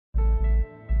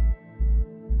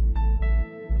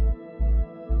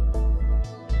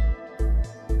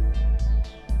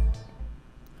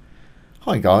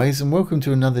Hi guys, and welcome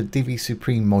to another Divi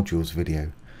Supreme Modules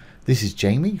video. This is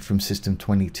Jamie from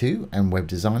System22 and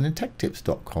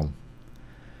webdesignandtechtips.com.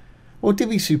 Well,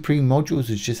 Divi Supreme Modules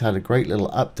has just had a great little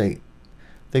update.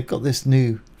 They've got this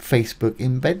new Facebook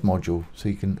embed module, so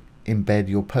you can embed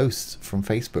your posts from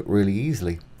Facebook really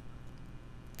easily.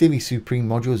 Divi Supreme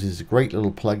Modules is a great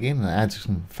little plugin and adds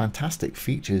some fantastic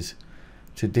features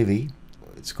to Divi.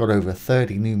 It's got over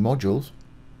 30 new modules,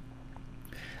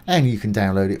 and you can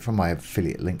download it from my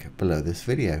affiliate link below this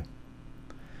video.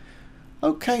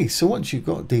 Okay, so once you've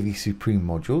got Divi Supreme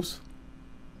Modules,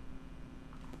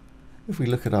 if we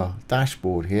look at our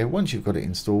dashboard here, once you've got it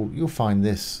installed, you'll find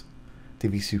this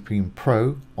Divi Supreme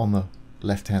Pro on the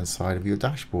left hand side of your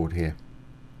dashboard here.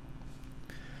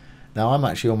 Now I'm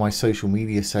actually on my social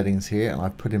media settings here, and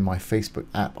I've put in my Facebook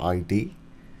app ID.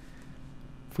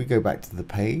 If we go back to the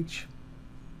page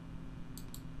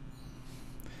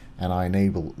and I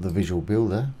enable the visual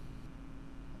builder,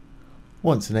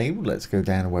 once enabled, let's go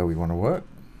down to where we want to work.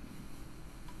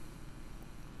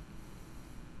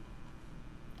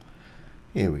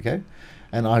 Here we go,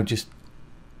 and I've just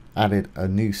added a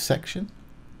new section,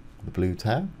 the blue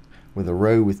tab, with a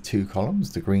row with 2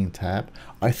 columns, the green tab.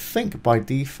 I think by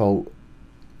default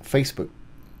Facebook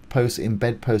posts,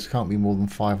 embed posts, can't be more than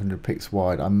 500 pixels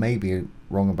wide. I may be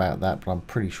wrong about that, but I'm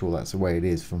pretty sure that's the way it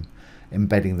is from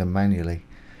embedding them manually.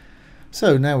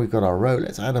 So now we've got our row,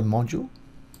 let's add a module.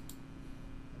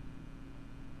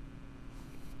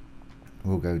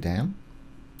 We'll go down,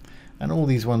 and all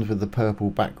these ones with the purple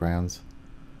backgrounds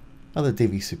are the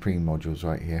Divi Supreme modules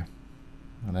right here.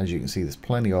 And as you can see, there's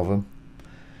plenty of them.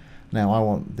 Now I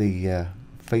want the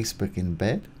Facebook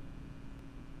embed.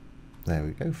 There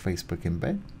we go, Facebook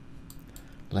embed.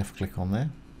 Left click on there.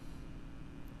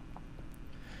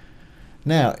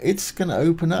 Now it's going to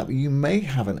open up. You may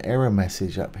have an error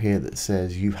message up here that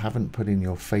says you haven't put in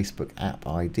your Facebook app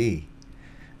ID.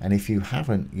 And if you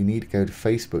haven't, you need to go to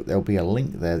Facebook. There'll be a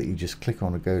link there that you just click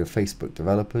on to go to Facebook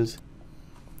developers.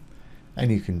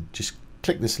 And you can just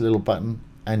click this little button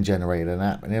and generate an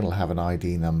app, and it'll have an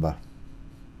ID number.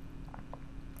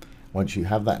 Once you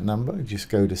have that number, just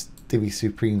go to Divi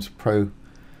Supreme's Pro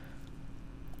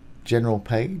general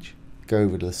page, go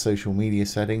over to the social media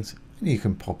settings, and you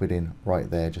can pop it in right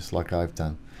there, just like I've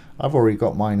done. I've already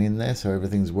got mine in there, so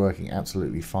everything's working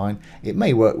absolutely fine. It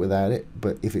may work without it,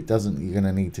 but if it doesn't, you're going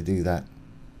to need to do that.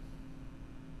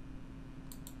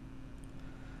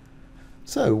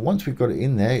 So once we've got it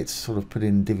in there, it's sort of put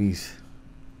in Divi's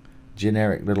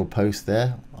generic little post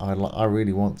there. I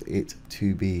really want it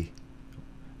to be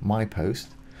my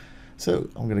post. So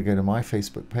I'm going to go to my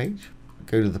Facebook page,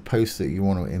 go to the post that you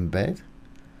want to embed.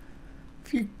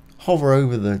 If you hover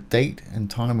over the date and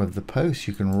time of the post,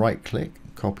 you can right click,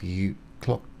 copy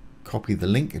the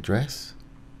link address.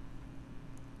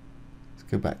 Let's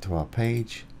go back to our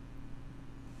page.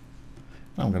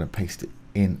 I'm going to paste it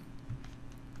in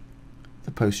the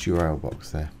post URL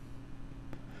box there.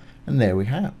 And there we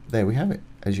have it.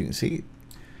 As you can see,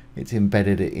 it's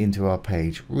embedded it into our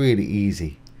page. Really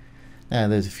easy. Now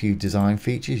there's a few design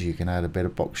features. You can add a bit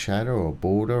of box shadow or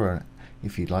border, or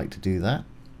if you'd like to do that.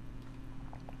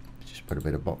 Just put a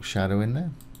bit of box shadow in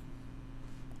there.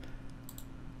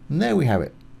 And there we have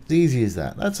it. As easy as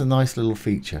that. That's a nice little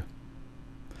feature.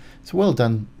 So well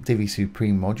done, Divi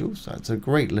Supreme Modules. That's a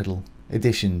great little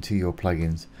addition to your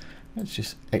plugins. Let's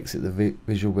just exit the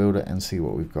visual builder and see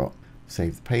what we've got.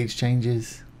 Save the page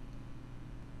changes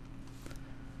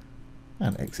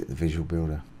and exit the visual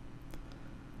builder.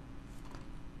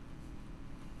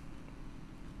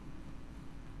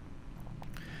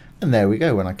 And there we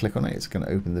go. When I click on it, it's going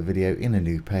to open the video in a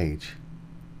new page.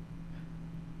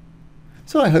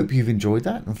 So I hope you've enjoyed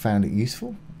that and found it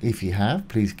useful. If you have,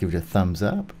 please give it a thumbs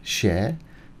up, share,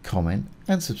 comment,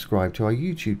 and subscribe to our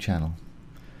YouTube channel.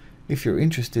 If you're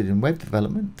interested in web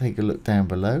development, take a look down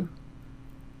below.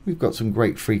 We've got some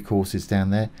great free courses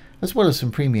down there, as well as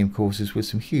some premium courses with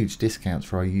some huge discounts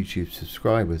for our YouTube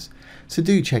subscribers. So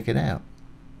do check it out.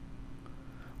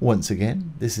 Once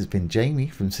again, this has been Jamie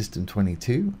from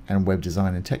System22 and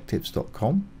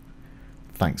webdesignandtechtips.com.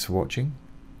 Thanks for watching.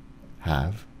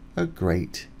 Have a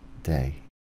great day.